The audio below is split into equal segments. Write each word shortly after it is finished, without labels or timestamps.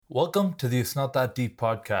Welcome to the It's Not That Deep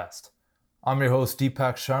podcast. I'm your host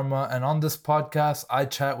Deepak Sharma, and on this podcast, I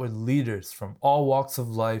chat with leaders from all walks of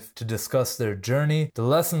life to discuss their journey, the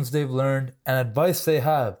lessons they've learned, and advice they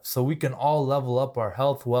have so we can all level up our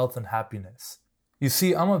health, wealth, and happiness. You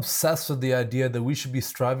see, I'm obsessed with the idea that we should be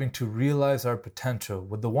striving to realize our potential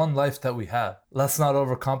with the one life that we have. Let's not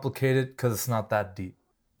overcomplicate it because it's not that deep.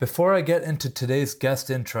 Before I get into today's guest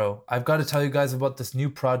intro, I've got to tell you guys about this new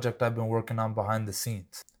project I've been working on behind the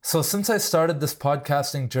scenes. So since I started this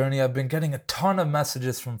podcasting journey, I've been getting a ton of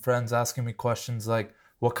messages from friends asking me questions like,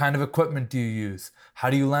 what kind of equipment do you use? How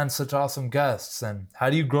do you land such awesome guests? And how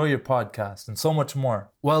do you grow your podcast? And so much more.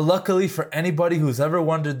 Well, luckily for anybody who's ever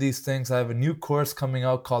wondered these things, I have a new course coming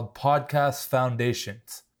out called Podcast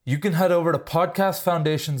Foundations. You can head over to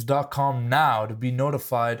podcastfoundations.com now to be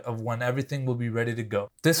notified of when everything will be ready to go.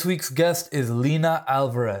 This week's guest is Lina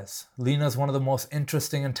Alvarez. Lina is one of the most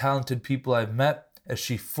interesting and talented people I've met, as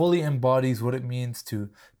she fully embodies what it means to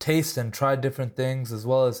taste and try different things, as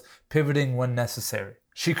well as pivoting when necessary.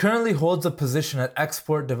 She currently holds a position at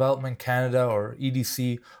Export Development Canada, or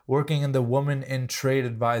EDC, working in the Women in Trade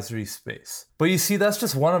advisory space. But you see, that's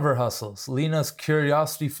just one of her hustles. Lina's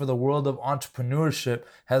curiosity for the world of entrepreneurship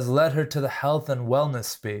has led her to the health and wellness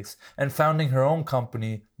space and founding her own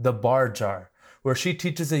company, The Bar Jar, where she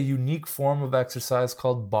teaches a unique form of exercise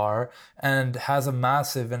called bar and has a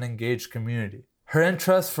massive and engaged community. Her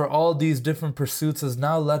interest for all these different pursuits has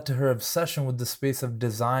now led to her obsession with the space of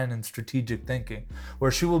design and strategic thinking,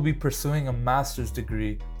 where she will be pursuing a master's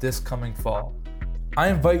degree this coming fall. I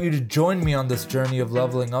invite you to join me on this journey of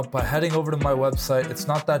leveling up by heading over to my website,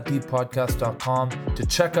 itsnotthatdeeppodcast.com, to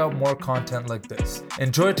check out more content like this.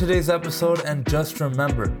 Enjoy today's episode, and just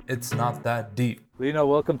remember, it's not that deep. Lina,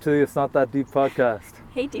 welcome to the It's Not That Deep podcast.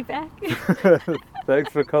 Hey, Deepak.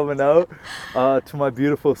 Thanks for coming out to my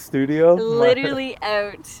beautiful studio. Literally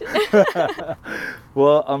out.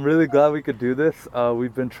 Well, I'm really glad we could do this.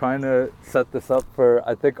 We've been trying to set this up for,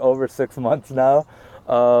 I think, over 6 months now.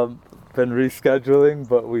 Been rescheduling,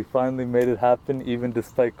 but we finally made it happen, even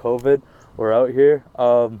despite COVID. We're out here.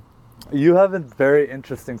 You have a very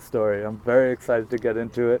interesting story. I'm very excited to get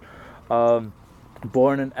into it.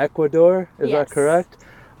 Born in Ecuador, is Yes. that correct?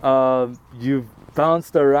 You've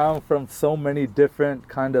bounced around from so many different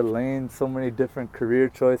kind of lanes, so many different career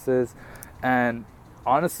choices, and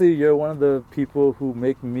honestly, you're one of the people who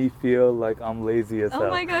make me feel like I'm lazy as hell. Oh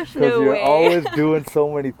my gosh, Because no you're way. always doing so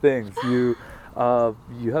many things. You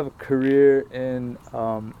have a career in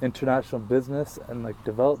international business and like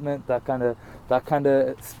development, that kind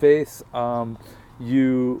of space.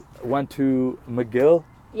 You went to McGill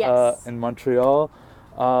Yes. in Montreal.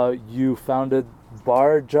 You founded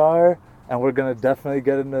Bar Jar. And we're going to definitely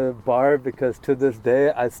get into bar because to this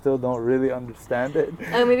day, I still don't really understand it.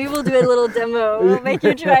 Oh, maybe we'll do a little demo. We'll make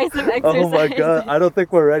you try some exercise. Oh my God. I don't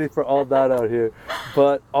think we're ready for all that out here.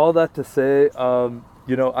 But all that to say,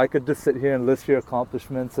 I could just sit here and list your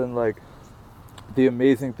accomplishments and like the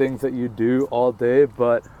amazing things that you do all day.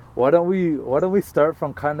 But why don't we start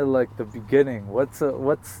from kind of like the beginning?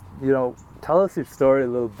 Tell us your story a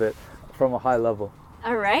little bit from a high level.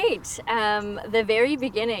 All right. The very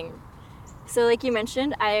beginning. So like you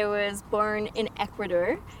mentioned, I was born in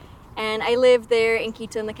Ecuador, and I lived there in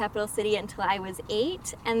Quito, in the capital city, until I was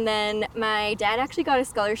 8. And then my dad actually got a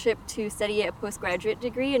scholarship to study a postgraduate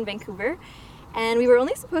degree in Vancouver. And we were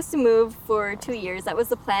only supposed to move for 2 years. That was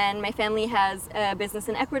the plan. My family has a business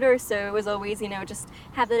in Ecuador, so it was always, just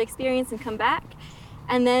have that experience and come back.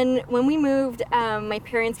 And then when we moved, my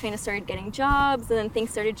parents kind of started getting jobs, and then things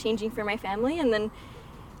started changing for my family. And then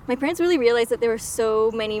my parents really realized that there were so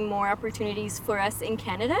many more opportunities for us in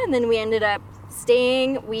Canada, and then we ended up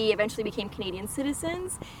staying. We eventually became Canadian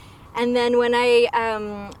citizens. And then when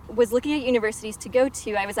I was looking at universities to go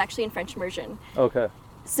to, I was actually in French immersion. Okay.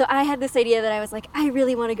 So I had this idea that I was like, I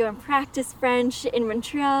really want to go and practice French in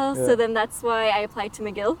Montreal. Yeah. So then that's why I applied to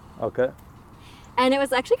McGill. Okay. And it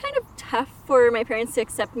was actually kind of tough for my parents to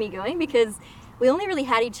accept me going because we only really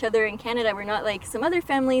had each other in Canada. We're not like some other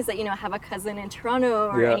families that, have a cousin in Toronto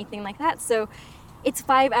or Yeah. anything like that. So it's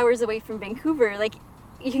 5 hours away from Vancouver. Like,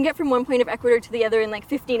 you can get from one point of Ecuador to the other in like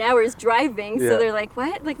 15 hours driving. Yeah. So they're like,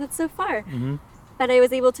 what? Like, that's so far. Mm-hmm. But I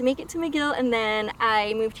was able to make it to McGill, and then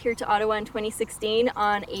I moved here to Ottawa in 2016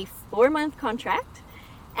 on a 4-month contract.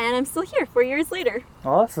 And I'm still here 4 years later.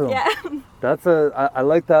 Awesome. Yeah. I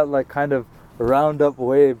like that like kind of roundup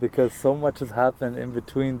way, because so much has happened in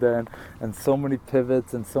between then, and so many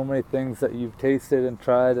pivots and so many things that you've tasted and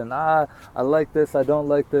tried, and I like this, I don't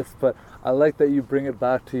like this, but I like that you bring it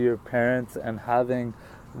back to your parents, and having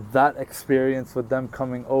that experience with them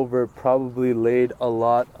coming over probably laid a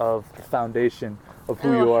lot of foundation of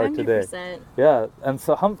who you are today. 100%. Yeah, and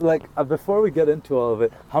so before we get into all of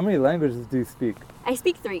it, how many languages do you speak? I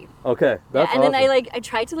speak 3. Okay, that's and awesome. then I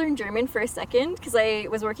tried to learn German for a second because I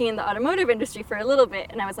was working in the automotive industry for a little bit,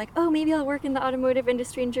 and I was like, oh, maybe I'll work in the automotive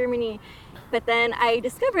industry in Germany. But then I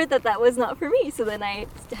discovered that was not for me, so then I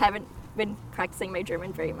haven't been practicing my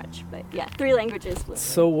German very much. But yeah, 3 languages fluently.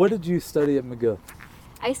 So what did you study at McGill?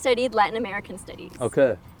 I studied Latin American studies.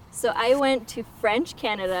 Okay. So I went to French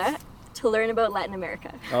Canada to learn about Latin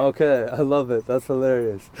America. Okay, I love it. That's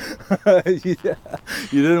hilarious. Yeah.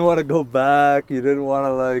 You didn't want to go back. You didn't want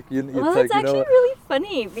to It's actually really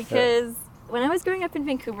funny because when I was growing up in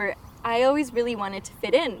Vancouver, I always really wanted to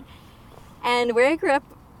fit in. And where I grew up,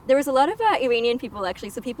 there was a lot of Iranian people actually.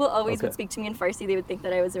 So people always would speak to me in Farsi. They would think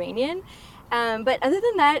that I was Iranian. But other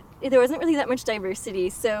than that, there wasn't really that much diversity.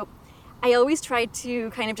 So I always tried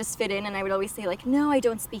to kind of just fit in, and I would always say like, no, I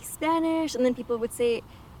don't speak Spanish. And then people would say,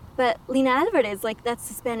 but Lina Alvarez, like, that's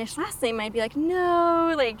the Spanish last name. I'd be like,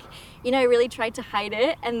 no, I really tried to hide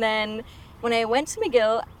it. And then when I went to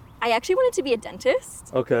McGill, I actually wanted to be a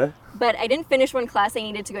dentist. Okay. But I didn't finish one class. I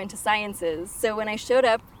needed to go into sciences. So when I showed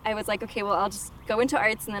up, I was like, okay, well, I'll just go into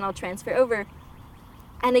arts and then I'll transfer over.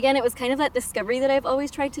 And again, it was kind of that discovery that I've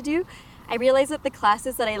always tried to do. I realized that the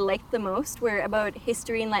classes that I liked the most were about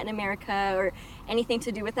history in Latin America or anything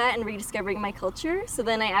to do with that and rediscovering my culture. So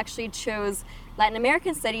then I actually chose Latin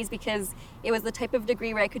American studies because it was the type of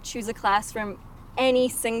degree where I could choose a class from any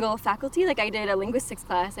single faculty. Like I did a linguistics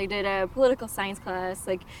class, I did a political science class,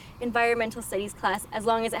 like environmental studies class, as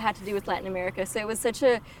long as it had to do with Latin America. So it was such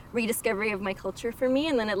a rediscovery of my culture for me,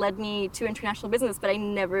 and then it led me to international business, but I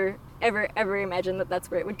never, ever, ever imagined that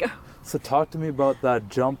that's where it would go. So talk to me about that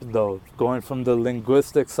jump though, going from the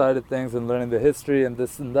linguistic side of things and learning the history and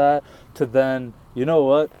this and that, to then, you know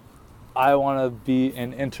what? I want to be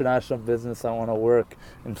in international business. I want to work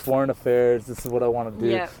in foreign affairs. This is what I want to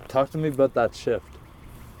do. Yeah. Talk to me about that shift.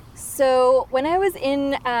 So when I was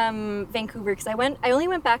in Vancouver, because I only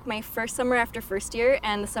went back my first summer after first year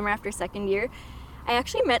and the summer after second year, I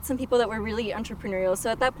actually met some people that were really entrepreneurial. So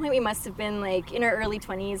at that point, we must have been like in our early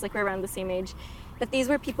 20s, like we're around the same age. But these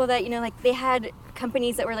were people that, like they had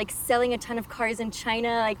companies that were like selling a ton of cars in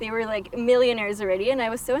China. Like they were like millionaires already. And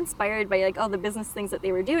I was so inspired by like all the business things that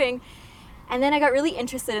they were doing. And then I got really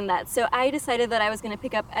interested in that. So I decided that I was going to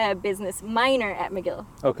pick up a business minor at McGill.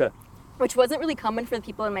 Okay. Which wasn't really common for the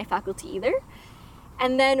people in my faculty either.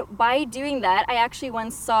 And then by doing that, I actually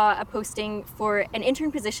once saw a posting for an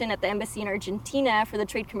intern position at the embassy in Argentina for the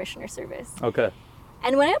Trade Commissioner service. Okay.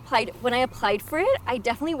 And when I applied for it, I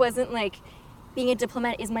definitely wasn't like, being a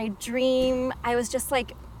diplomat is my dream. I was just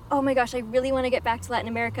like, oh my gosh, I really want to get back to Latin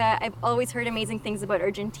America. I've always heard amazing things about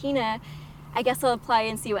Argentina. I guess I'll apply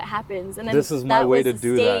and see what happens. And then this is my way to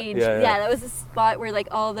do that. Yeah, that was the spot where like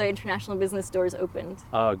all the international business doors opened.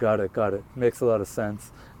 Oh, got it. Makes a lot of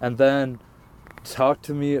sense. And then talk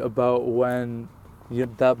to me about when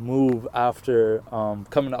that move after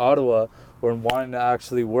coming to Ottawa or wanting to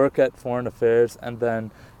actually work at Foreign Affairs, and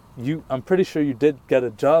then I'm pretty sure you did get a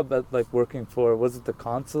job at like working for, was it the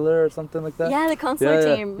consular or something like that? Yeah, the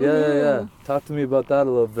consular team. Yeah. Talk to me about that a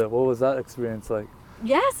little bit. What was that experience like?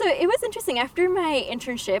 Yeah, so it was interesting. After my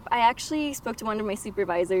internship, I actually spoke to one of my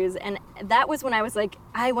supervisors, and that was when I was like,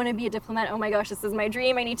 I want to be a diplomat. Oh my gosh, this is my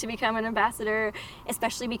dream. I need to become an ambassador,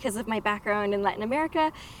 especially because of my background in Latin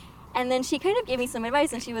America. And then she kind of gave me some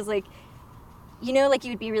advice, and she was like, like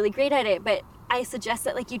you'd be really great at it, but I suggest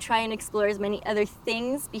that like you try and explore as many other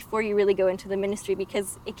things before you really go into the ministry,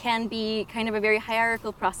 because it can be kind of a very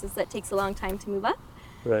hierarchical process that takes a long time to move up.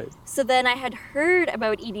 Right. So then I had heard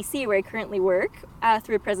about EDC, where I currently work,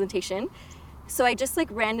 through a presentation. So I just like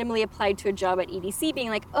randomly applied to a job at EDC, being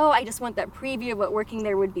like, oh, I just want that preview of what working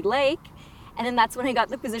there would be like. And then that's when I got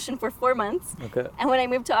the position for 4 months. Okay. And when I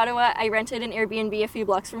moved to Ottawa, I rented an Airbnb a few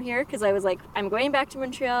blocks from here because I was like, I'm going back to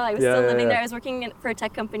Montreal. I was still living there. I was working for a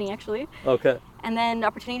tech company, actually. Okay. And then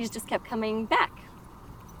opportunities just kept coming back.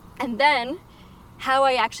 And then how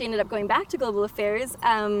I actually ended up going back to Global Affairs,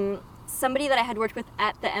 somebody that I had worked with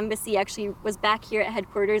at the embassy actually was back here at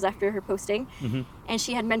headquarters after her posting. Mm-hmm. And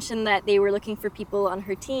she had mentioned that they were looking for people on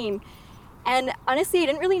her team. And honestly, I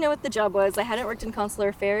didn't really know what the job was. I hadn't worked in consular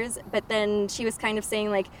affairs, but then she was kind of saying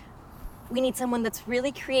like, we need someone that's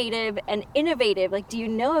really creative and innovative. Like, do you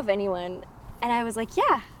know of anyone? And I was like,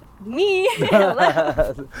 yeah, me.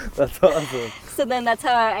 That's awesome. So then that's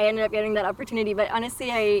how I ended up getting that opportunity. But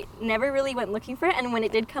honestly, I never really went looking for it. And when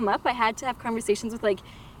it did come up, I had to have conversations with like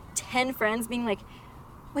 10 friends being like,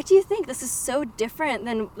 what do you think? This is so different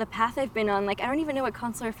than the path I've been on. Like, I don't even know what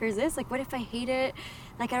consular affairs is. Like, what if I hate it?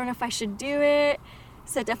 Like, I don't know if I should do it.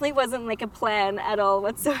 So it definitely wasn't like a plan at all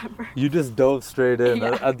whatsoever. You just dove straight in.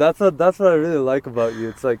 Yeah. That's what I really like about you.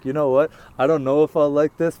 It's like, you know what? I don't know if I'll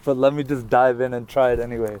like this, but let me just dive in and try it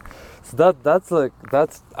anyway. So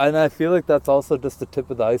and I feel like that's also just the tip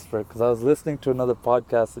of the iceberg, because I was listening to another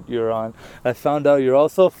podcast that you were on, and I found out you're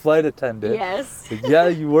also a flight attendant. Yes. Yeah,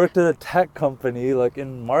 you worked at a tech company, like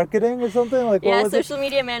in marketing or something. Like, Yeah, what was social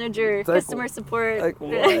media manager, It's like, customer support. Like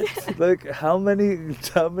what? Like how many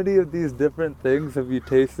of these different things have you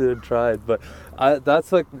tasted and tried? But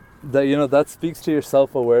that's like that. You know, that speaks to your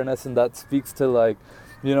self-awareness, and that speaks to, like,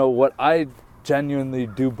 you know, what I genuinely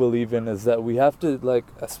do believe in is that we have to, like,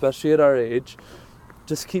 especially at our age,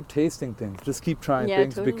 just keep tasting things, just keep trying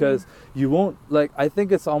things, totally. because you won't, like, I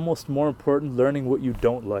think it's almost more important learning what you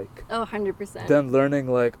don't like. Oh, 100%. Than learning,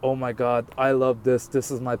 like, oh my god, I love this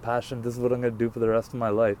is my passion, this is what I'm gonna do for the rest of my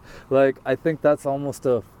life. Like, I think that's almost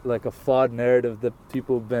a flawed narrative that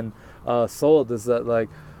people have been sold, is that like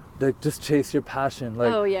just chase your passion.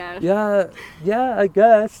 Like, oh yeah. Yeah, I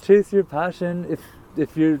guess chase your passion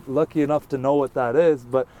if you're lucky enough to know what that is,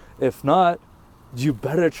 but if not, you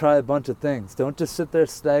better try a bunch of things. Don't just sit there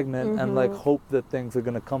stagnant and like hope that things are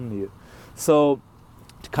gonna come to you. So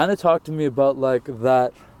to kind of talk to me about like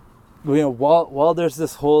that, you know, while there's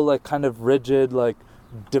this whole like kind of rigid like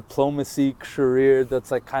diplomacy career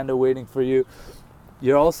that's like kind of waiting for you,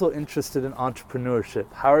 you're also interested in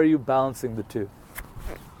entrepreneurship. How are you balancing the two?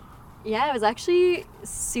 Yeah, it was actually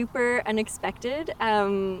super unexpected.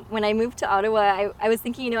 When I moved to Ottawa, I was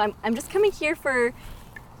thinking, you know, I'm just coming here for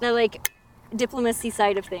the like diplomacy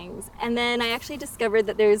side of things. And then I actually discovered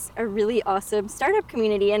that there's a really awesome startup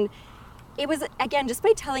community. And it was, again, just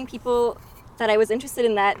by telling people that I was interested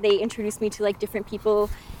in that, they introduced me to like different people.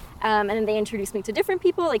 And then they introduced me to different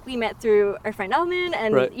people. Like we met through our friend Alman,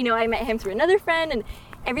 and right. you know, I met him through another friend, and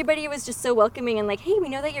everybody was just so welcoming and like, hey, we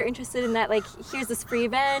know that you're interested in that. Like, here's this free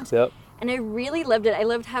event. Yep. And I really loved it. I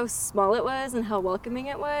loved how small it was and how welcoming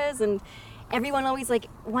it was, and everyone always like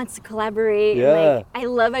wants to collaborate. Yeah. And, like, I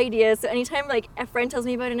love ideas. So anytime like a friend tells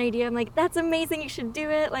me about an idea, I'm like, that's amazing. You should do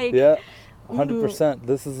it. Like. Yeah. 100%.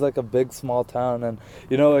 This is like a big small town, and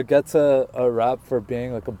you know, it gets a rap for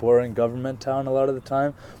being like a boring government town a lot of the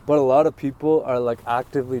time, but a lot of people are like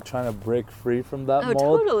actively trying to break free from that mold.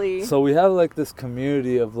 Totally. So we have like this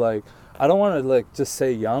community of like, I don't want to like just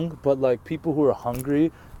say young, but like people who are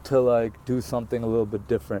hungry to like do something a little bit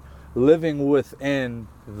different, living within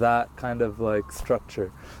that kind of like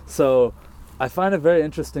structure. So I find it very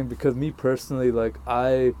interesting because me personally, like,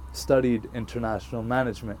 I studied international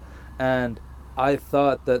management. And I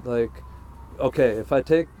thought that, like, okay, if I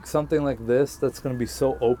take something like this that's going to be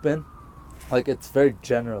so open, like, it's very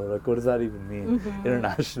general. Like, what does that even mean?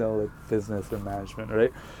 International, like, business and management,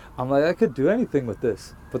 right? I'm like, I could do anything with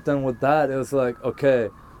this. But then with that, it was like, okay,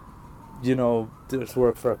 you know, just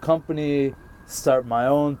work for a company, start my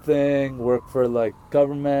own thing, work for, like,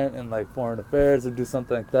 government and, like, foreign affairs, or do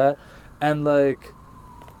something like that. And, like,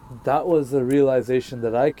 that was a realization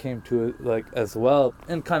that I came to, like, as well,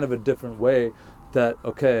 in kind of a different way, that,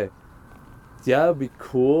 okay, yeah, it'd be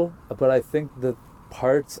cool, but I think that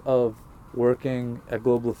parts of working at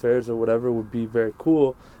Global Affairs or whatever would be very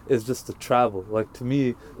cool is just the travel. Like, to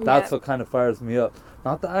me, that's what kind of fires me up.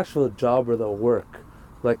 Not the actual job or the work.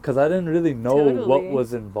 Like, because I didn't really know what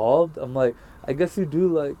was involved. I'm like, I guess you do,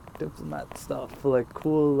 like, diplomat stuff, like,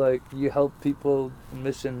 cool, like, you help people,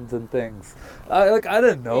 missions and things. I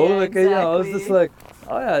didn't know. Yeah, like, exactly. you know, I was just like,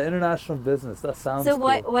 oh yeah, international business, that sounds So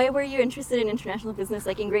cool. why were you interested in international business,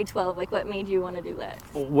 like in grade 12? Like, what made you want to do that?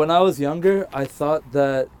 When I was younger, I thought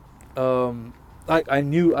that, like,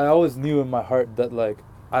 I always knew in my heart that, like,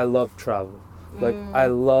 I love travel. Like, I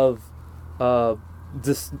love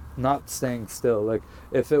just not staying still. Like,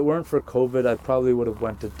 if it weren't for COVID, I probably would have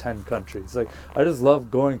went to 10 countries. Like, I just love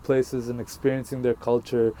going places and experiencing their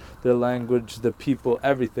culture, their language, the people,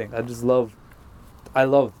 everything. I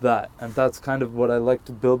love that, and that's kind of what I like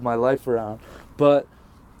to build my life around. But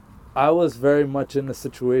I was very much in a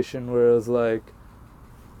situation where it was like,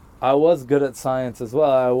 I was good at science as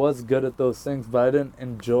well. I was good at those things, but I didn't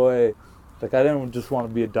enjoy, like, I didn't just want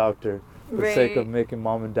to be a doctor for the sake of making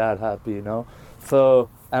mom and dad happy, you know? So,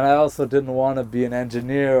 and I also didn't want to be an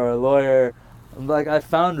engineer or a lawyer. Like, I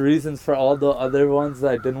found reasons for all the other ones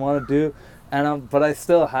that I didn't want to do, but I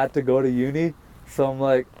still had to go to uni. So I'm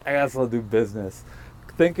like, I guess I'll do business.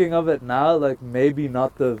 Thinking of it now, like, maybe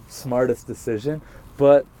not the smartest decision,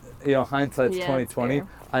 but, you know, hindsight's 2020.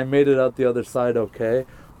 I made it out the other side okay.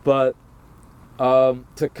 But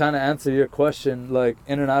to kind of answer your question, like,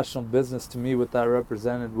 international business to me, what that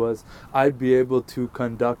represented was I'd be able to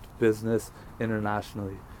conduct business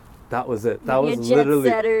internationally. that was it. That Maybe was a jet literally,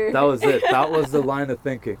 setter. that was it. That was the line of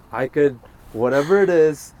thinking. I could, whatever it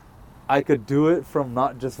is, I could do it from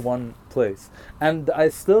not just one place. And I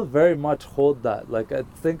still very much hold that. Like, I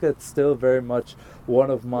think it's still very much one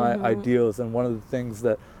of my ideals and one of the things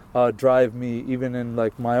that drive me, even in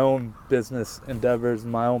like my own business endeavors,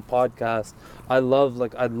 my own podcast. I'd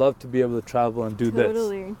love to be able to travel and do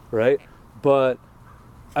Totally. this, right? But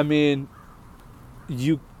I mean,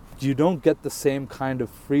 you don't get the same kind of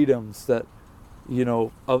freedoms that, you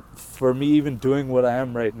know, for me even doing what I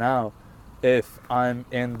am right now, if I'm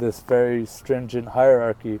in this very stringent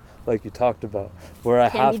hierarchy like you talked about, where I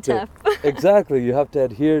Can be have to tough. exactly, you have to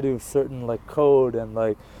adhere to a certain like code, and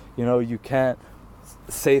like, you know, you can't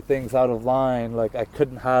say things out of line. Like I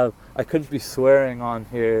couldn't be swearing on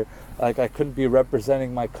here, like I couldn't be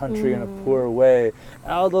representing my country in a poor way.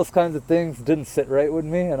 All those kinds of things didn't sit right with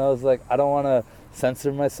me, and I was like, I don't want to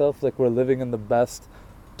censor myself. Like, we're living in the best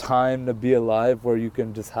time to be alive where you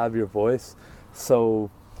can just have your voice. So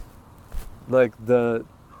like the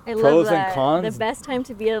I pros love that. and cons. The best time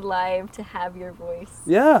to be alive, to have your voice.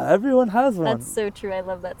 Yeah, everyone has one. That's so true. I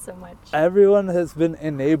love that so much. Everyone has been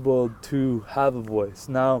enabled to have a voice.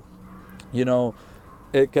 Now, you know,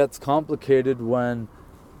 it gets complicated when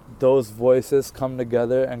those voices come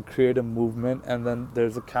together and create a movement, and then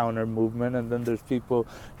there's a counter movement, and then there's people.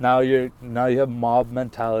 Now you have mob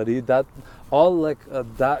mentality. That all like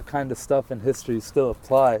that kind of stuff in history still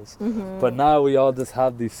applies. But now we all just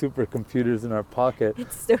have these supercomputers in our pocket.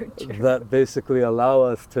 It's so true. That basically allow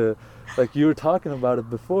us to, like you were talking about it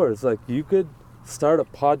before, it's like you could start a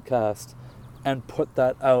podcast and put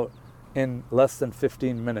that out in less than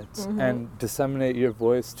 15 minutes and disseminate your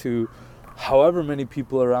voice to however many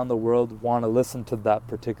people around the world want to listen to that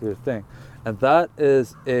particular thing. And that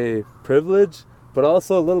is a privilege, but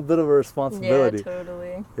also a little bit of a responsibility. Yeah,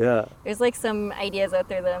 totally. Yeah. There's like some ideas out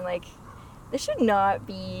there that I'm like, this should not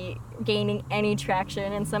be gaining any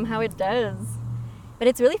traction, and somehow it does. But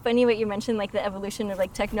it's really funny what you mentioned, like the evolution of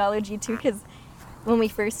like technology too, because when we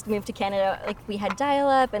first moved to Canada, like we had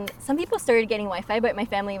dial-up, and some people started getting Wi-Fi, but my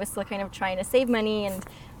family was still kind of trying to save money, and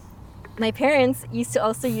my parents used to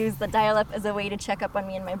also use the dial-up as a way to check up on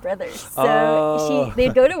me and my brother. So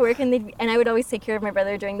they'd go to work, and I would always take care of my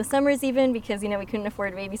brother during the summers even, because, you know, we couldn't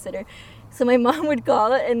afford a babysitter. So my mom would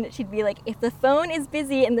call, and she'd be like, if the phone is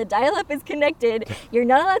busy and the dial-up is connected, you're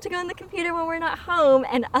not allowed to go on the computer when we're not home,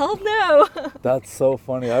 and I'll know. That's so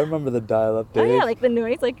funny. I remember the dial-up days. Oh yeah, like the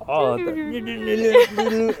noise, like. Oh, and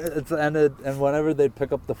whenever they'd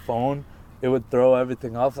pick up the phone, it would throw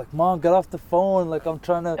everything off. Like, Mom, get off the phone. Like, I'm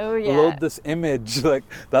trying to load this image. Like,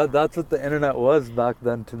 that's what the internet was back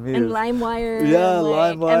then to me. And LimeWire. Yeah, and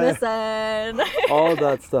like LimeWire. MSN. All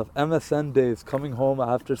that stuff. MSN days, coming home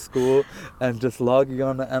after school and just logging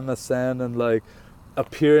on to MSN and like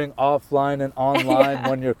appearing offline and online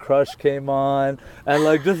when your crush came on, and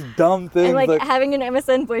like just dumb things. And like having an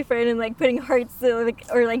MSN boyfriend and like putting hearts or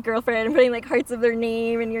like girlfriend and putting like hearts of their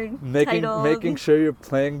name and your title. Making sure you're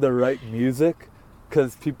playing the right music,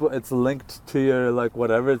 because it's linked to your like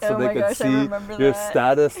whatever, so they can see your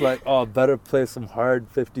status. Like, oh, better play some hard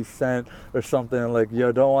 50 Cent or something. And like,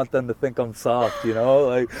 yo, don't want them to think I'm soft, you know?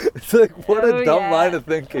 Like, it's like, what a dumb line of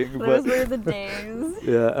thinking. Those were the days.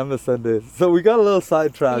 Yeah, MSN days. So we got a little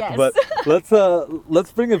sidetracked, but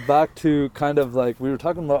let's bring it back to kind of like, we were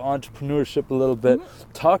talking about entrepreneurship a little bit.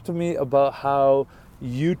 Talk to me about how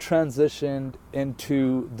you transitioned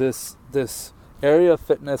into this area of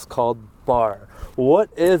fitness called Barre. What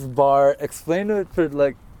is Barre? Explain it for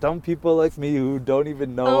like dumb people like me who don't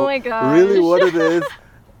even know really what it is.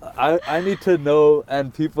 I need to know,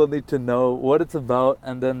 and people need to know what it's about,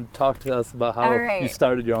 and then talk to us about how you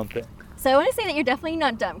started your own thing. So I want to say that you're definitely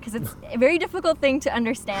not dumb, because it's a very difficult thing to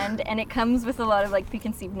understand, and it comes with a lot of like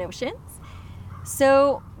preconceived notions.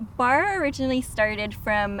 So Barre originally started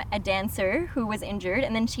from a dancer who was injured,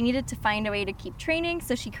 and then she needed to find a way to keep training,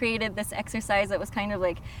 so she created this exercise that was kind of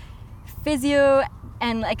like physio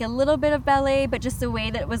and like a little bit of ballet, but just a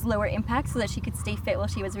way that was lower impact so that she could stay fit while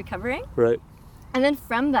she was recovering. Right. And then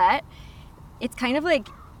from that, it's kind of like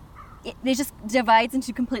it just divides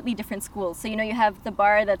into completely different schools. So, you know, you have the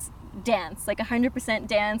Barre that's dance, like 100%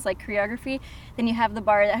 dance, like choreography. Then you have the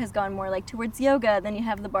Barre that has gone more like towards yoga. Then you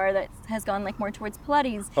have the Barre that has gone like more towards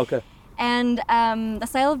Pilates. Okay. And the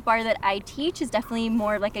style of Barre that I teach is definitely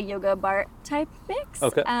more like a yoga Barre type mix.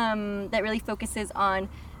 Okay. That really focuses on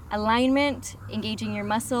alignment, engaging your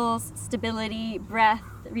muscles, stability, breath,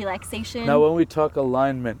 relaxation. Now, when we talk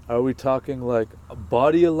alignment, are we talking like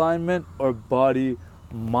body alignment or body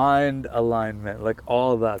mind alignment, like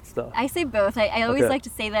all that stuff? I say both. I always like to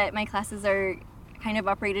say that my classes are kind of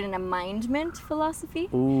operated in a mindment philosophy.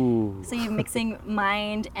 Ooh. So you're mixing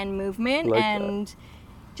mind and movement Like and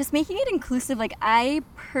just making it inclusive. Like I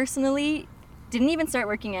personally didn't even start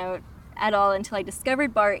working out at all until I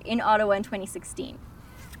discovered barre in Ottawa in 2016.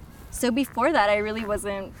 So before that, I really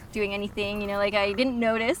wasn't doing anything, like I didn't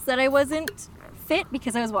notice that I wasn't fit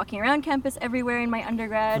because I was walking around campus everywhere in my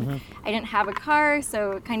undergrad. I didn't have a car,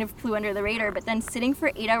 so it kind of flew under the radar. But then sitting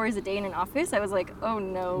for 8 hours a day in an office, I was like, oh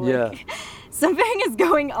no, like, something is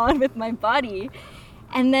going on with my body.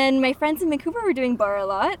 And then my friends in Vancouver were doing barre a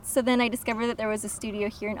lot. So then I discovered that there was a studio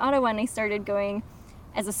here in Ottawa, and I started going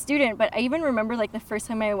as a student. But I even remember like the first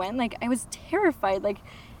time I went, like I was terrified. Like,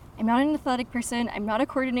 I'm not an athletic person. I'm not a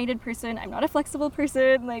coordinated person. I'm not a flexible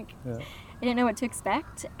person. Like, I didn't know what to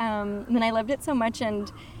expect. And then I loved it so much.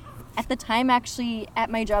 And at the time, actually,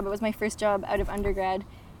 at my job, it was my first job out of undergrad.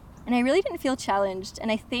 And I really didn't feel challenged.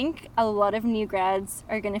 And I think a lot of new grads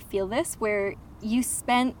are going to feel this, where you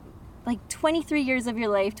spent like 23 years of your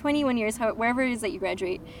life, 21 years, wherever it is that you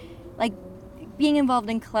graduate, like being involved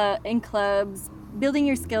in clubs, building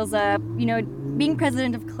your skills up, being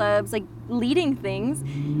president of clubs, like leading things.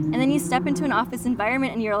 And then you step into an office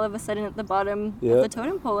environment and you're all of a sudden at the bottom of the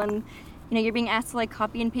totem pole. And you're being asked to like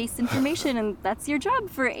copy and paste information, and that's your job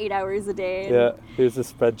for 8 hours a day. And here's a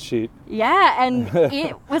spreadsheet. And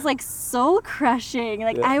it was like soul crushing.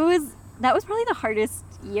 Like that was probably the hardest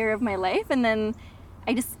year of my life. And then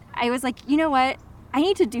I was like, you know what? I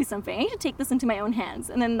need to do something. I need to take this into my own hands.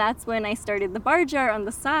 And then that's when I started the barre jar on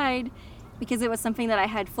the side, because it was something that I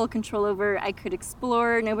had full control over. I could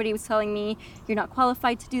explore. Nobody was telling me, you're not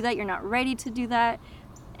qualified to do that. You're not ready to do that.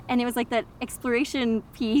 And it was like that exploration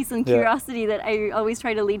piece and curiosity that I always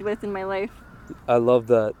try to lead with in my life. I love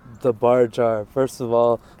that. The barre jar, first of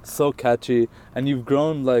all, so catchy. And you've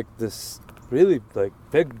grown like this really like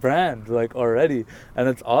big brand like already. And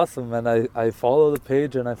it's awesome. And I follow the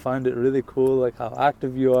page and I find it really cool, like how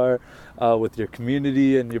active you are with your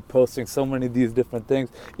community, and you're posting so many of these different things.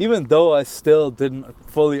 Even though I still didn't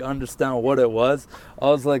fully understand what it was, I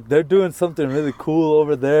was like, they're doing something really cool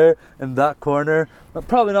over there in that corner.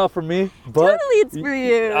 Probably not for me, but totally it's for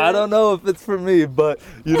you. I don't know if it's for me, but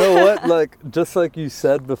you know what? Like, just like you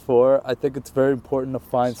said before, I think it's very important to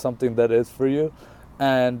find something that is for you.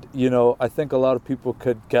 And, I think a lot of people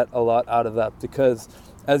could get a lot out of that, because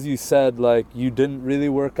as you said, like, you didn't really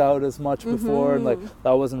work out as much before, and like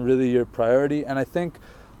that wasn't really your priority. And I think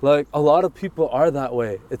like a lot of people are that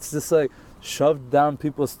way. It's just like shoved down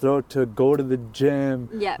people's throat to go to the gym,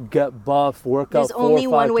 get buff, work out 4 or 5 times. There's only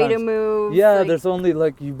one way to move. There's only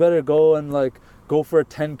like, you better go and like go for a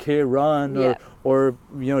 10K run or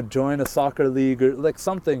join a soccer league or like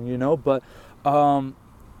something, but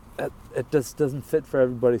it just doesn't fit for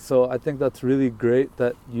everybody. So I think that's really great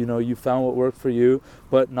that you found what worked for you,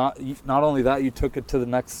 but not only that, you took it to the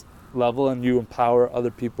next level and you empower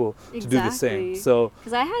other people to do the same. So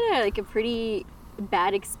because I had a pretty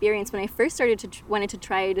bad experience when I first wanted to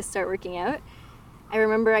try to start working out. I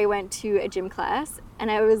remember I went to a gym class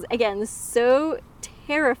and I was again so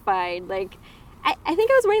terrified. Like I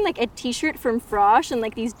think I was wearing like a t-shirt from Frosh and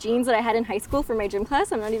like these jeans that I had in high school for my gym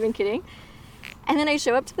class. I'm not even kidding. And then I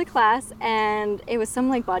show up to the class, and it was some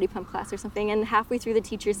like body pump class or something, and halfway through the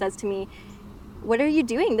teacher says to me, "What are you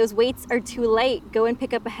doing? Those weights are too light. Go and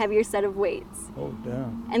pick up a heavier set of weights." Oh,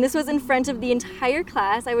 damn. And this was in front of the entire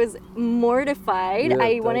class. I was mortified.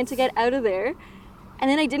 I wanted to get out of there. And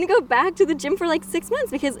then I didn't go back to the gym for like 6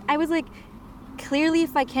 months, because I was like, clearly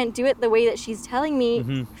if I can't do it the way that she's telling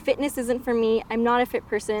me, fitness isn't for me. I'm not a fit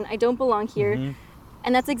person. I don't belong here.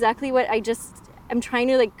 And that's exactly what I'm trying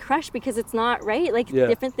to like crush, because it's not right. Like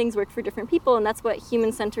different things work for different people, and that's what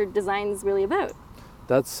human-centered design is really about.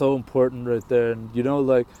 That's so important right there. And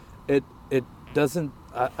like it doesn't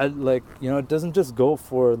it doesn't just go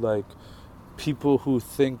for like people who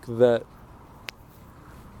think that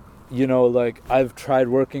like I've tried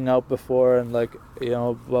working out before and like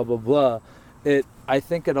blah blah blah. I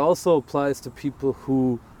think it also applies to people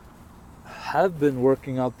who have been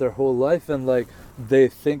working out their whole life, and like they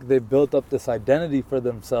think they built up this identity for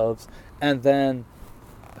themselves, and then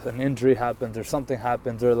an injury happens or something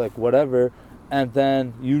happens or like whatever, and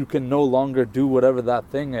then you can no longer do whatever that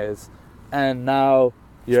thing is, and now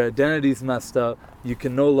your identity's messed up. You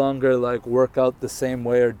can no longer like work out the same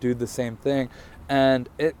way or do the same thing, and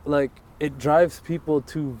it drives people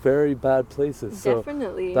to very bad places.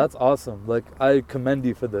 Definitely. So that's awesome. Like, I commend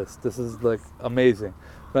you for this. This is like amazing.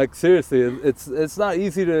 Like, seriously, it's not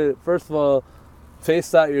easy to, first of all,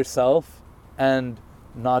 face that yourself and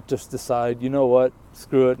not just decide, you know what,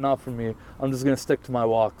 screw it, not for me. I'm just going to stick to my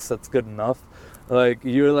walks. That's good enough. Like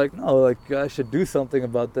you're like, no, like I should do something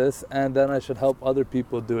about this, and then I should help other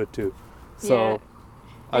people do it too. So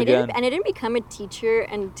again, I didn't become a teacher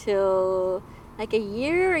until like a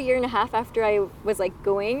year and a half after I was like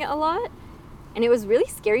going a lot. And it was really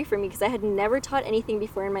scary for me because I had never taught anything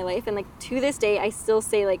before in my life. And like to this day, I still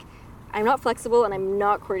say like, I'm not flexible and I'm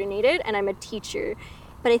not coordinated and I'm a teacher.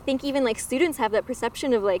 But I think even like students have that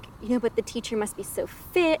perception of like, you know, but the teacher must be so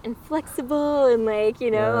fit and flexible and like, you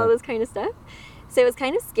know, all this kind of stuff. So it was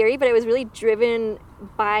kind of scary, but I was really driven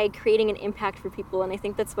by creating an impact for people. And I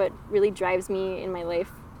think that's what really drives me in my life.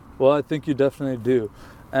 Well, I think you definitely do.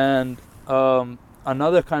 And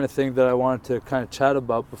another kind of thing that I wanted to kind of chat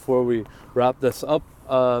about before we wrap this up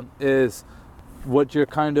is what you're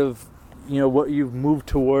kind of, you know, what you've moved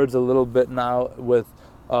towards a little bit now with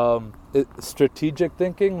strategic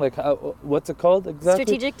thinking. Like, what's it called exactly?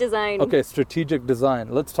 Strategic design. Okay, strategic design.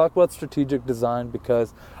 Let's talk about strategic design,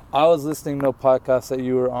 because I was listening to a podcast that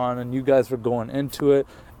you were on and you guys were going into it,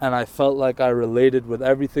 and I felt like I related with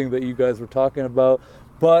everything that you guys were talking about.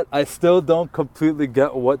 But I still don't completely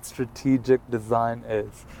get what strategic design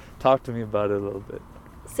is. Talk to me about it a little bit.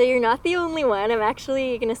 So you're not the only one. I'm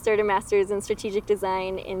actually going to start a master's in strategic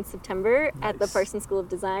design in September at the Parsons School of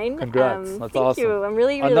Design. Congrats. That's thank awesome. you. I'm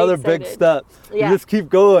really Another excited. big step. Yeah. You just keep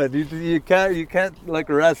going. You can't like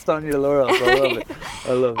rest on your laurels. I love it.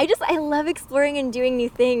 I love it. I love exploring and doing new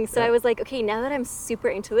things. So I was like, okay, now that I'm super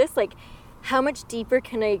into this, like, how much deeper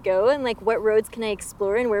can I go, and like what roads can I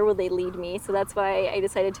explore and where will they lead me? So that's why I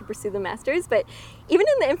decided to pursue the master's. But even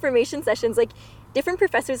in the information sessions, like different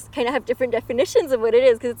professors kind of have different definitions of what it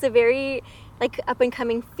is, because it's a very like up and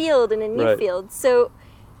coming field and a new field. So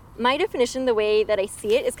my definition, the way that I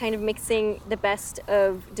see it, is kind of mixing the best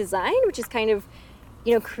of design, which is kind of,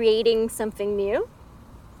 you know, creating something new,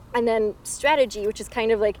 and then strategy, which is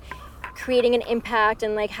kind of like creating an impact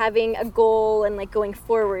and like having a goal and like going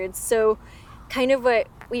forward. So kind of what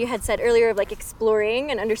we had said earlier of like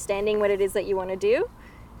exploring and understanding what it is that you want to do.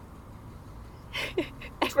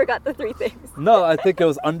 I forgot the three things. No, I think it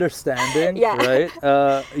was understanding, right?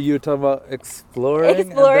 You were talking about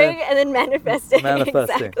exploring and then manifesting.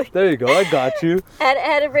 Manifesting. Exactly. There you go. I got you. I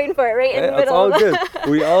had a brain fart right in the It's middle. all good.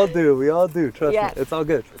 We all do. Trust me. It's all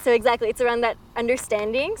good. So exactly. It's around that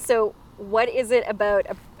understanding. So what is it about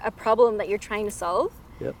a problem that you're trying to solve?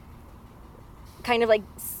 Yep. Kind of like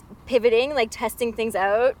pivoting, like testing things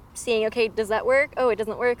out, seeing, okay, does that work? Oh, it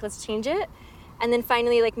doesn't work. Let's change it. And then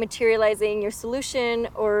finally, like materializing your solution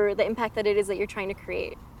or the impact that it is that you're trying to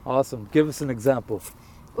create. Awesome. Give us an example.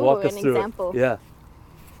 Ooh, Walk us through example. it. Yeah.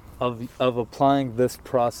 Of applying this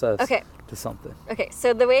process to something. Okay.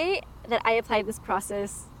 So the way that I applied this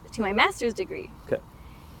process to my master's degree. Okay.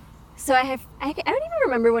 So I don't even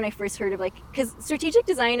remember when I first heard of like, because strategic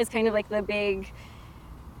design is kind of like the big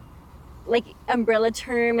like umbrella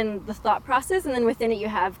term and the thought process, and then within it you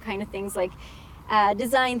have kind of things like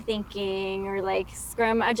design thinking or like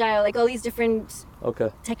Scrum, Agile, like all these different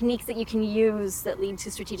techniques that you can use that lead to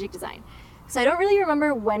strategic design. So I don't really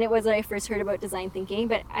remember when it was that I first heard about design thinking,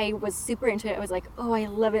 but I was super into it. I was like, oh, I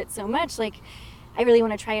love it so much. Like, I really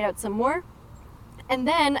want to try it out some more. And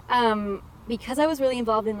then because I was really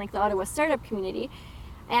involved in like the Ottawa startup community,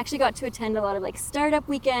 I actually got to attend a lot of like startup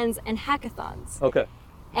weekends and hackathons. Okay.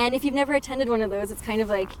 And if you've never attended one of those, it's kind of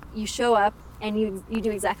like you show up and you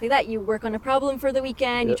do exactly that. You work on a problem for the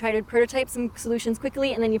weekend, you try to prototype some solutions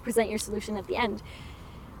quickly, and then you present your solution at the end.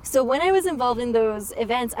 So when I was involved in those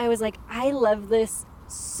events, I was like, I love this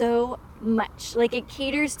so much. Like, it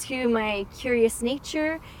caters to my curious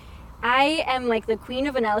nature. I am like the queen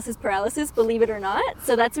of analysis paralysis, believe it or not.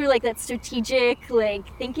 So that's where like that strategic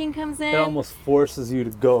like thinking comes in. It almost forces you to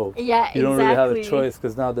go. Yeah, You don't really have a choice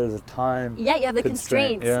because now there's a time. Yeah, you have the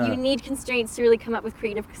constraint. constraints. You need constraints to really come up with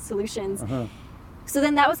creative solutions. So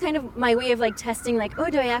then that was kind of my way of like testing like, oh,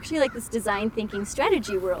 do I actually like this design thinking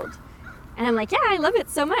strategy world? And I'm like, yeah, I love it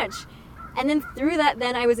so much. And then through that,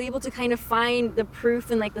 then I was able to kind of find the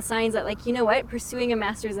proof and like the signs that like, you know what, pursuing a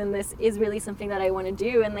master's in this is really something that I want to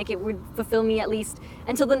do. And like it would fulfill me at least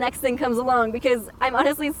until the next thing comes along, because I'm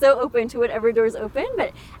honestly so open to whatever doors open.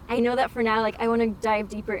 But I know that for now, like I want to dive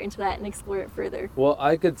deeper into that and explore it further. Well,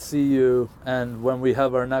 I could see you, and when we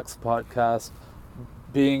have our next podcast,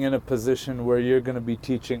 being in a position where you're going to be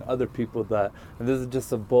teaching other people that. And this is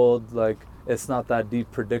just a bold, like, it's not that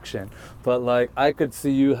deep prediction, but like I could see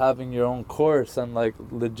you having your own course and like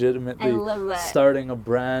legitimately starting a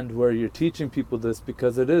brand where you're teaching people this,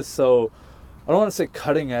 because it is so, I don't want to say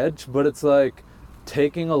cutting edge, but it's like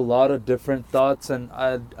taking a lot of different thoughts and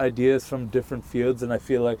ideas from different fields, and I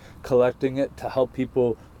feel like collecting it to help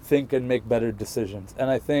people think and make better decisions. And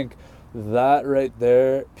I think that right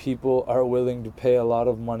there, people are willing to pay a lot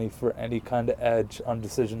of money for any kind of edge on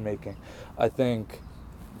decision making. I think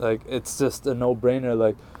like it's just a no-brainer.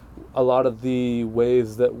 Like a lot of the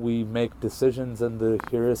ways that we make decisions and the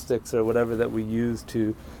heuristics or whatever that we use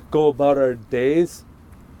to go about our days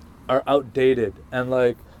are outdated, and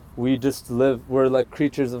like we're like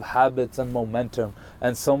creatures of habits and momentum,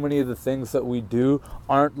 and so many of the things that we do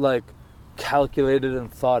aren't like calculated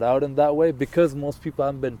and thought out in that way because most people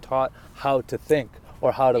haven't been taught how to think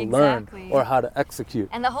or how to learn or how to execute.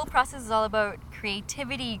 And the whole process is all about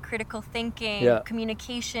creativity, critical thinking,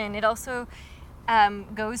 communication. It also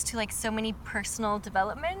goes to like so many personal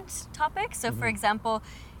development topics. So for example,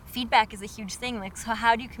 feedback is a huge thing. Like, so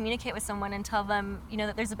how do you communicate with someone and tell them, you know,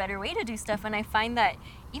 that there's a better way to do stuff? And I find that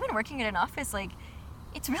even working in an office, like,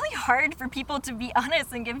 it's really hard for people to be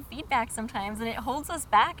honest and give feedback sometimes, and it holds us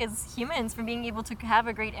back as humans from being able to have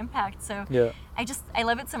a great impact. So I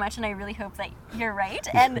love it so much, and I really hope that you're right.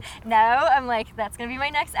 And now I'm like, that's gonna be my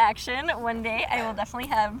next action. One day I will definitely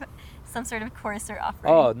have some sort of course or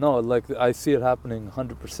offering. Oh no, like I see it happening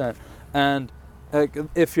 100%. And like,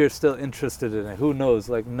 if you're still interested in it, who knows?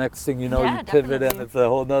 Like next thing you know, you pivot and it's a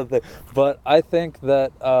whole nother thing. But I think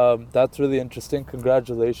that that's really interesting.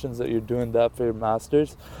 Congratulations that you're doing that for your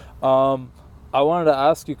master's. I wanted to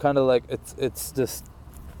ask you kind of like, it's just,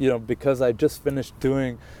 you know, because I just finished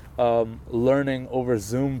doing learning over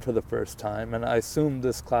Zoom for the first time, and I assume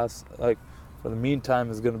this class, like for the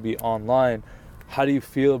meantime, is going to be online. How do you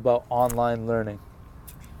feel about online learning?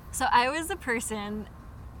 So I was a person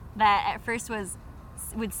that at first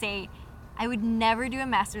would say, I would never do a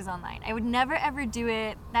master's online. I would never ever do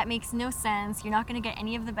it. That makes no sense. You're not going to get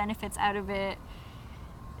any of the benefits out of it.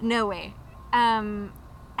 No way. And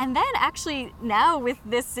then actually now with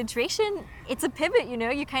this situation, it's a pivot, you know,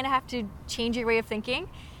 you kind of have to change your way of thinking.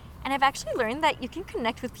 And I've actually learned that you can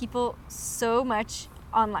connect with people so much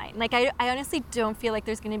online. Like I honestly don't feel like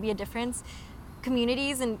there's going to be a difference.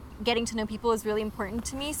 Communities and getting to know people is really important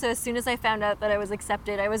to me. So as soon as I found out that I was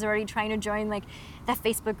accepted, I was already trying to join like the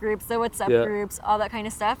Facebook groups, the WhatsApp groups, all that kind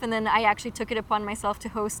of stuff. And then I actually took it upon myself to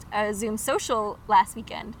host a Zoom social last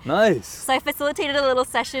weekend. Nice. So I facilitated a little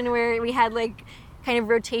session where we had like kind of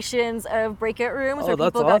rotations of breakout rooms where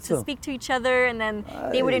people got to speak to each other, and then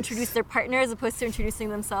they would introduce their partner as opposed to introducing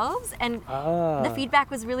themselves. And the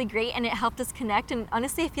feedback was really great, and it helped us connect. And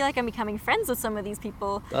honestly, I feel like I'm becoming friends with some of these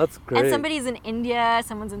people. That's great. And somebody's in India,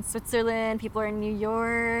 someone's in Switzerland, people are in New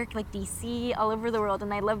York, like DC, all over the world.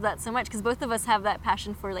 And I love that so much because both of us have that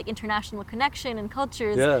passion for like international connection and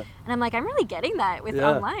cultures. And I'm like, I'm really getting that with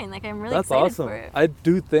online. Like I'm really excited for it. I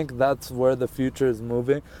do think that's where the future is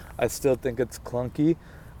moving. I still think it's clunky.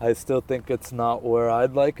 I still think it's not where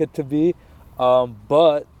I'd like it to be.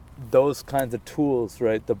 But those kinds of tools,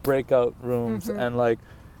 right? The breakout rooms and like,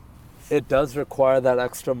 it does require that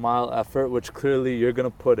extra mile effort, which clearly you're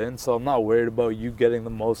going to put in. So I'm not worried about you getting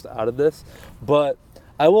the most out of this. But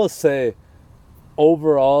I will say,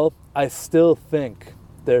 overall, I still think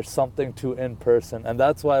there's something to in person, and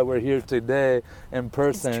that's why we're here today in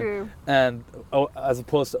person, and as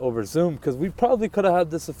opposed to over Zoom, because we probably could have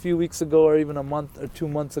had this a few weeks ago or even a month or 2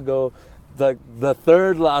 months ago, like the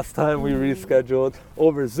third last time we rescheduled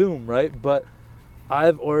over Zoom, right? But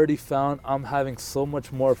I've already found I'm having so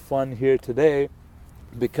much more fun here today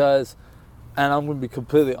because, and I'm going to be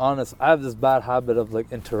completely honest, I have this bad habit of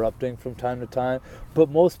like interrupting from time to time,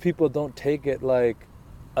 but most people don't take it like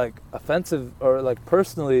offensive or like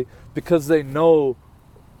personally, because they know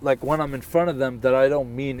like when I'm in front of them that I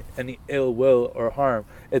don't mean any ill will or harm.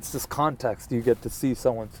 It's just context. You get to see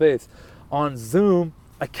someone's face. On Zoom,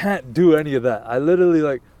 I can't do any of that. I literally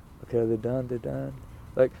like, okay, are they done? They're done.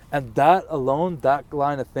 Like, and that alone, that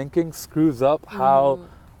line of thinking screws up how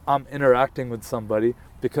I'm interacting with somebody,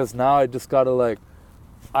 because now I just gotta like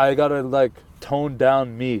tone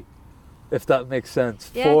down me, if that makes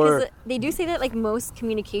sense. Yeah, because they do say that like most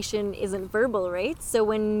communication isn't verbal, right? So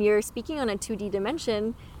when you're speaking on a 2D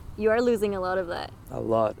dimension, you are losing a lot of that. A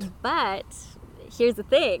lot. But here's the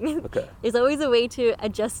thing. Okay. There's always a way to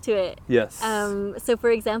adjust to it. Yes. So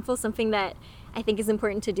for example, something that I think is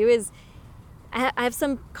important to do is, I have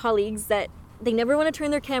some colleagues that they never want to turn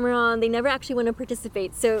their camera on. They never actually want to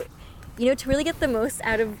participate. So, you know, to really get the most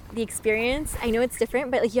out of the experience, I know it's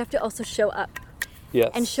different, but like you have to also show up. Yes.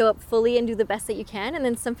 And show up fully and do the best that you can. And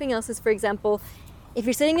then something else is, for example, if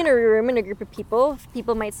you're sitting in a room in a group of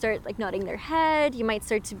people might start like nodding their head. You might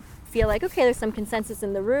start to feel like, okay, there's some consensus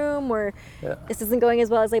in the room, or this isn't going as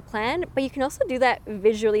well as I planned. But you can also do that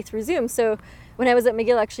visually through Zoom. So when I was at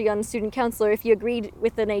McGill, actually on Student Counselor, if you agreed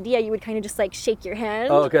with an idea, you would kind of just like shake your hand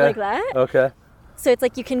like that. Okay. So it's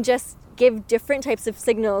like you can just give different types of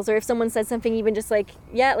signals, or if someone says something, even just like,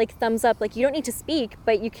 yeah, like thumbs up, like you don't need to speak,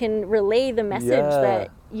 but you can relay the message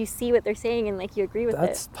that you see what they're saying and like you agree with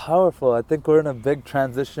That's powerful. I think we're in a big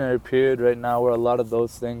transitionary period right now where a lot of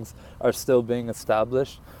those things are still being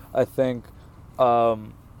established. I think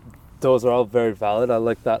those are all very valid. I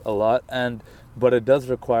like that a lot. But it does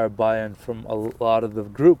require buy-in from a lot of the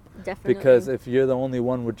group. Definitely. Because if you're the only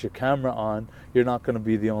one with your camera on, you're not going to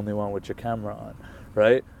be the only one with your camera on,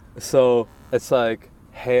 right? So it's like,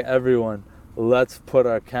 hey, everyone, let's put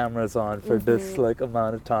our cameras on for this like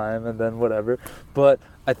amount of time and then whatever. But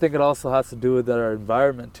I think it also has to do with our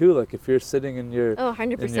environment too. Like if you're sitting in your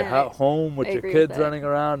in your home with your kids running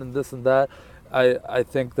around and this and that, I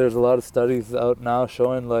think there's a lot of studies out now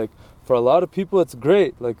showing like for a lot of people it's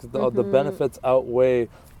great. Like the benefits outweigh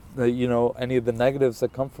you know, any of the negatives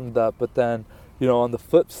that come from that. But then, you know, on the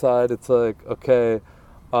flip side, it's like, okay,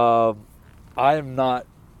 I'm not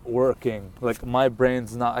working, like my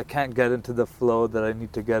brain's not, I can't get into the flow that I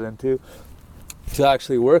need to get into to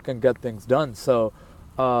actually work and get things done. So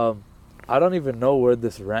I don't even know where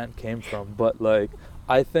this rant came from, but like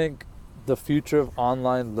I think the future of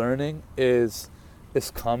online learning is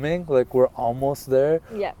coming. Like we're almost there.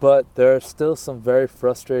 Yeah. But there are still some very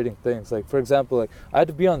frustrating things. Like for example, like I had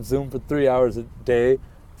to be on Zoom for 3 hours a day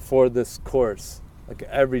for this course, like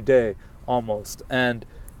every day almost, and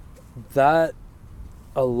that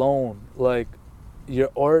alone, like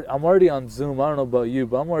I'm already on Zoom. I don't know about you,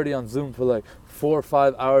 but I'm already on Zoom for like 4 or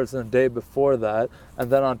 5 hours in a day before that, and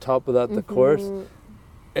then on top of that the course.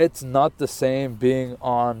 It's not the same being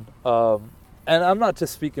on and I'm not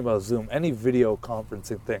just speaking about Zoom, any video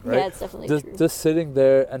conferencing thing, right? Yeah, it's definitely true. Just sitting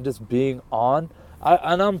there and just being on.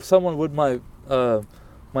 I'm someone with my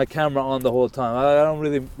my camera on the whole time. I don't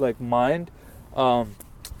really like mind,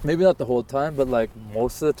 maybe not the whole time, but like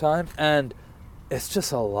most of the time. And it's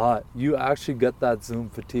just a lot. You actually get that Zoom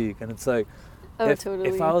fatigue, and it's like,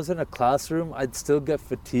 if I was in a classroom, I'd still get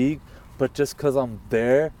fatigue, but just because I'm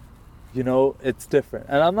there, you know, it's different.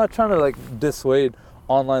 And I'm not trying to like dissuade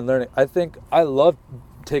online learning. I think I love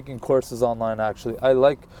taking courses online. Actually, I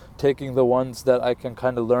like taking the ones that I can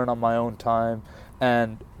kind of learn on my own time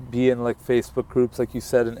and be in like Facebook groups, like you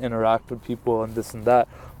said, and interact with people and this and that.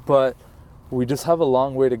 But we just have a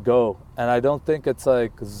long way to go, and I don't think it's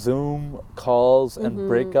like Zoom calls and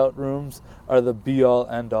breakout rooms are the be all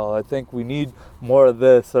end all. I think we need more of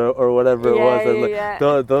this or whatever it was, or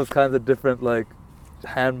like those kinds of different like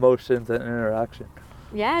hand motions and interaction.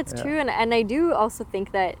 Yeah, it's true. And I do also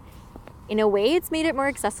think that in a way it's made it more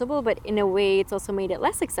accessible, but in a way it's also made it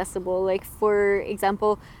less accessible. Like for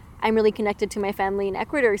example, I'm really connected to my family in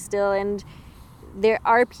Ecuador still, and there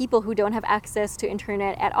are people who don't have access to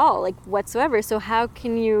internet at all, like whatsoever. So how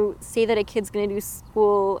can you say that a kid's going to do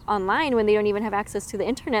school online when they don't even have access to the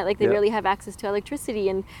internet? Like they really have access to electricity.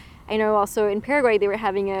 And I know also in Paraguay they were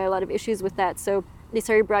having a lot of issues with that. So they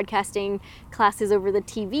started broadcasting classes over the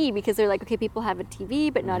TV because they're like, okay, people have a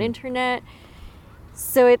TV but not internet.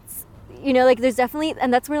 So it's, you know, like there's definitely,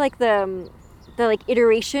 and that's where like the like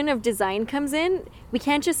iteration of design comes in. We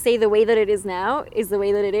can't just say the way that it is now is the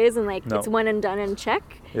way that it is and like it's one and done and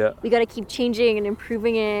check. Yeah. We got to keep changing and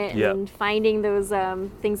improving it and finding those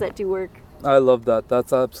things that do work. I love that.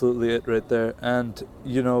 That's absolutely it right there. And,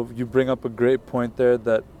 you know, you bring up a great point there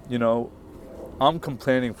that, you know, I'm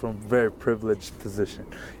complaining from a very privileged position.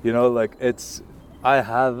 You know, like I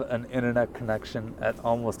have an internet connection at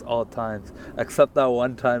almost all times, except that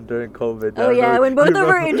one time during COVID. Oh yeah, when both of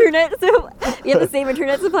our internet, so we have the same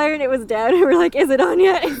internet supplier and it was down and we're like, is it on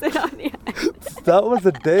yet? Is it on yet? That was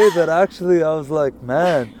a day that actually I was like,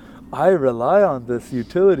 man, I rely on this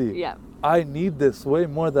utility. Yeah. I need this way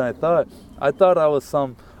more than I thought. I thought I was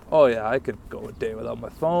I could go a day without my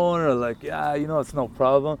phone, or like, you know, it's no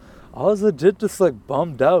problem. I was legit just like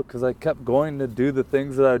bummed out because I kept going to do the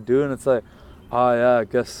things that I do, and it's like, I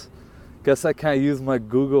guess I can't use my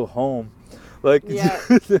Google Home. Like, and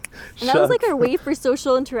that was like our way for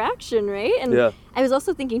social interaction, right? And I was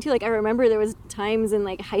also thinking too, like I remember there was times in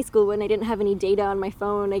like high school when I didn't have any data on my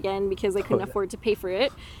phone again because I couldn't afford to pay for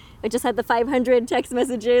it. I just had the 500 text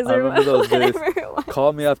messages I remember those days.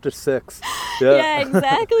 Call me after 6. Yeah,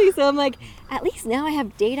 exactly. So I'm like, at least now I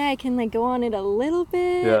have data. I can like go on it a little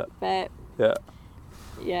bit. But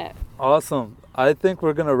yeah. Awesome. I think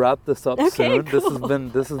we're gonna wrap this up soon. Cool.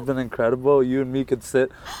 This has been incredible. You and me could sit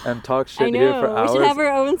and talk shit here for hours. We should have our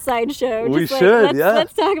own sideshow. We should.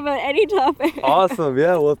 Let's talk about any topic. Awesome.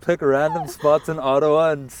 Yeah, we'll pick random spots in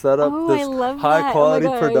Ottawa and set up this high quality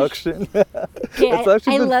production. Okay,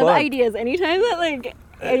 I love ideas. Anytime that like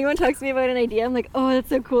anyone talks to me about an idea, I'm like, oh, that's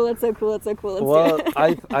so cool, that's so cool, that's so cool. Let's Well, do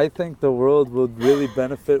it. I think the world would really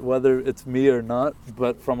benefit, whether it's me or not,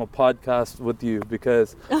 but from a podcast with you,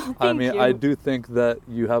 because I mean, I do think that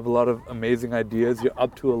you have a lot of amazing ideas. You're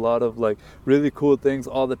up to a lot of like really cool things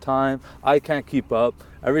all the time. I can't keep up.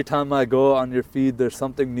 Every time I go on your feed, there's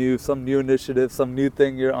something new, some new initiative, some new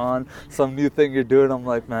thing you're on, some new thing you're doing. I'm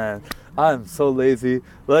like, man, I'm so lazy.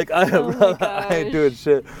 Like I ain't doing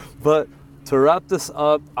shit. But to wrap this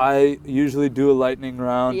up, I usually do a lightning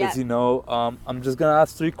round, as you know. I'm just gonna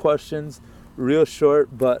ask 3 questions, real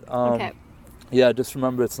short, but yeah, just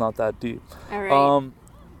remember it's not that deep. All right.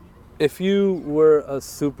 If you were a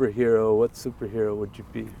superhero, what superhero would you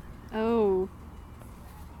be? Oh,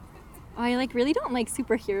 I like really don't like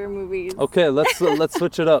superhero movies. Okay, let's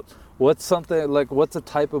switch it up. What's a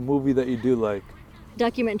type of movie that you do like?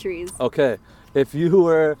 Documentaries. Okay, if you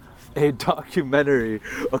were a documentary,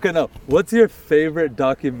 what's your favorite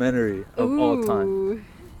documentary of all time?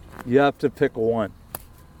 You have to pick one.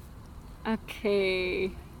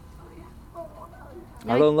 Okay.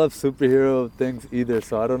 I don't love superhero things either,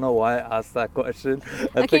 so I don't know why I asked that question.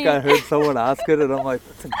 I think I heard someone ask it, and I'm like,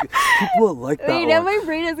 people like that one. Now my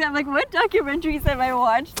brain is I'm like, what documentaries have I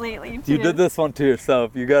watched lately? Too? You did this one to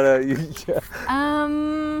yourself. You gotta.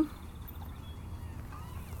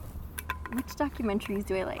 Which documentaries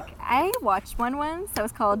do I like? I watched one once that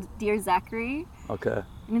was called Dear Zachary. Okay.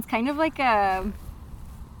 And it's kind of like a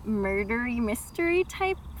murdery mystery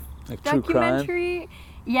type like documentary. True crime?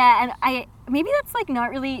 Yeah, and maybe that's like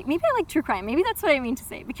not really, maybe I like true crime. Maybe that's what I mean to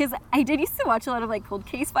say, because I did used to watch a lot of like cold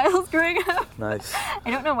case files growing up. Nice.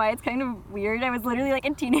 I don't know why, it's kind of weird. I was literally like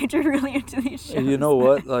a teenager really into these shows. You know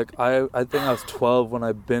what? Like I think I was 12 when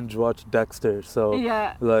I binge watched Dexter. So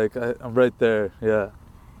yeah. Like I'm right there. Yeah.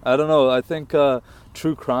 I don't know. I think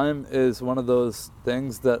true crime is one of those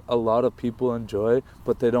things that a lot of people enjoy,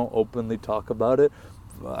 but they don't openly talk about it.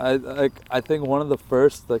 I think one of the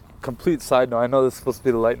first, like, complete side note, I know this is supposed to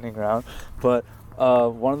be the lightning round, but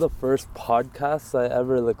one of the first podcasts I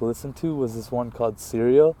ever like listened to was this one called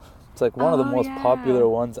Serial. It's like one of the most popular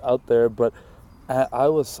ones out there, but I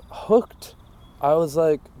was hooked. I was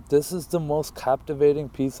like, this is the most captivating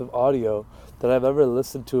piece of audio that I've ever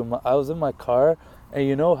listened to. I was in my car, and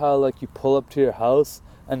you know how like you pull up to your house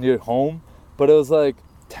and you're home, but it was like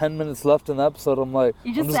 10 minutes left in the episode. I'm like,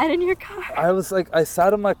 you just sat in your car. I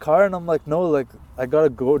sat in my car, and I'm like, no, like I gotta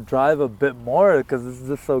go drive a bit more because this is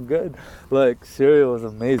just so good. Like Serial was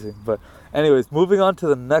amazing. But anyways, moving on to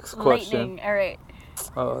the next question. Lightning. All right.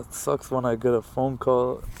 Oh, it sucks when I get a phone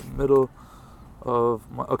call in the middle of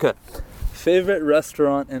my. Okay, favorite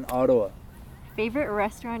restaurant in Ottawa. Favorite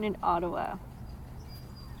restaurant in Ottawa.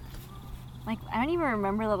 Like, I don't even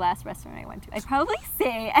remember the last restaurant I went to. I'd probably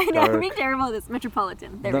say, I know I'm being terrible at this,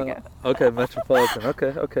 Metropolitan. There we go. Okay, Metropolitan.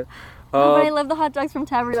 Okay. But I love the hot dogs from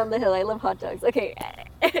Tavern on the Hill. I love hot dogs. Okay.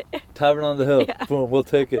 Tavern on the Hill. Yeah. Boom, we'll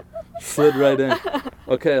take it. Slid right in.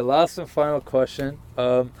 Okay, last and final question.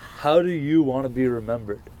 How do you want to be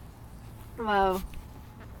remembered? Wow.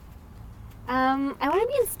 I want to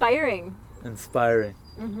be inspiring. Inspiring.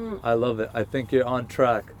 Mm-hmm. I love it. I think you're on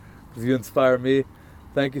track. Because you inspire me.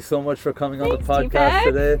 Thank you so much for coming on the podcast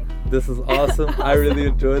today. This is awesome. I really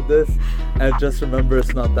enjoyed this. And just remember,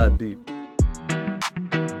 it's not that deep.